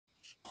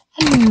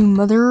Hello,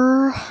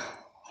 mother.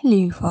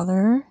 Hello,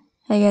 father.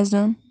 How you guys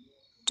doing?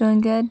 Doing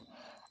good?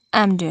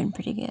 I'm doing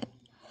pretty good.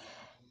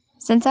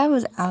 Since I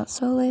was out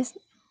so late,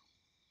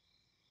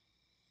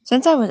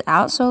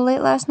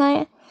 last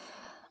night,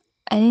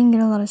 I didn't get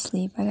a lot of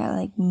sleep. I got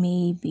like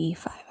maybe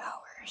 5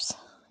 hours.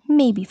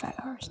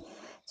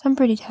 So I'm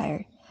pretty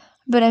tired.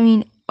 But I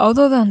mean,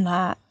 other than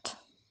that,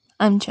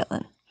 I'm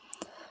chilling.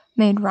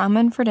 Made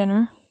ramen for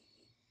dinner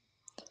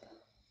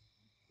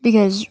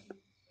because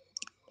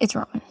it's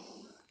ramen.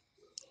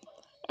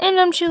 And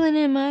I'm chilling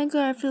in my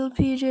Garfield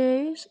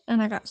PJs,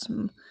 and I got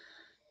some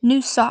new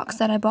socks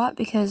that I bought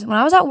because when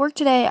I was at work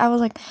today, I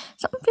was like,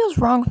 something feels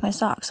wrong with my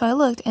socks. So I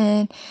looked,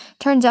 and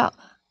turns out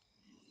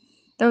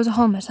there was a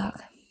hole in my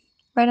sock,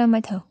 right on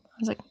my toe. I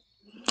was like,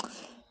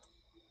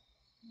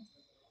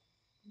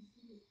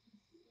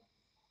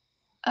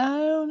 I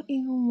don't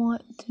even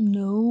want to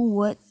know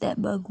what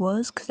that bug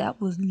was because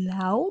that was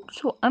loud.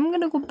 So I'm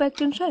gonna go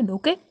back inside,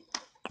 okay?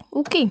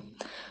 Okay.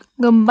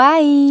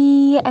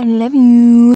 Goodbye. I love you.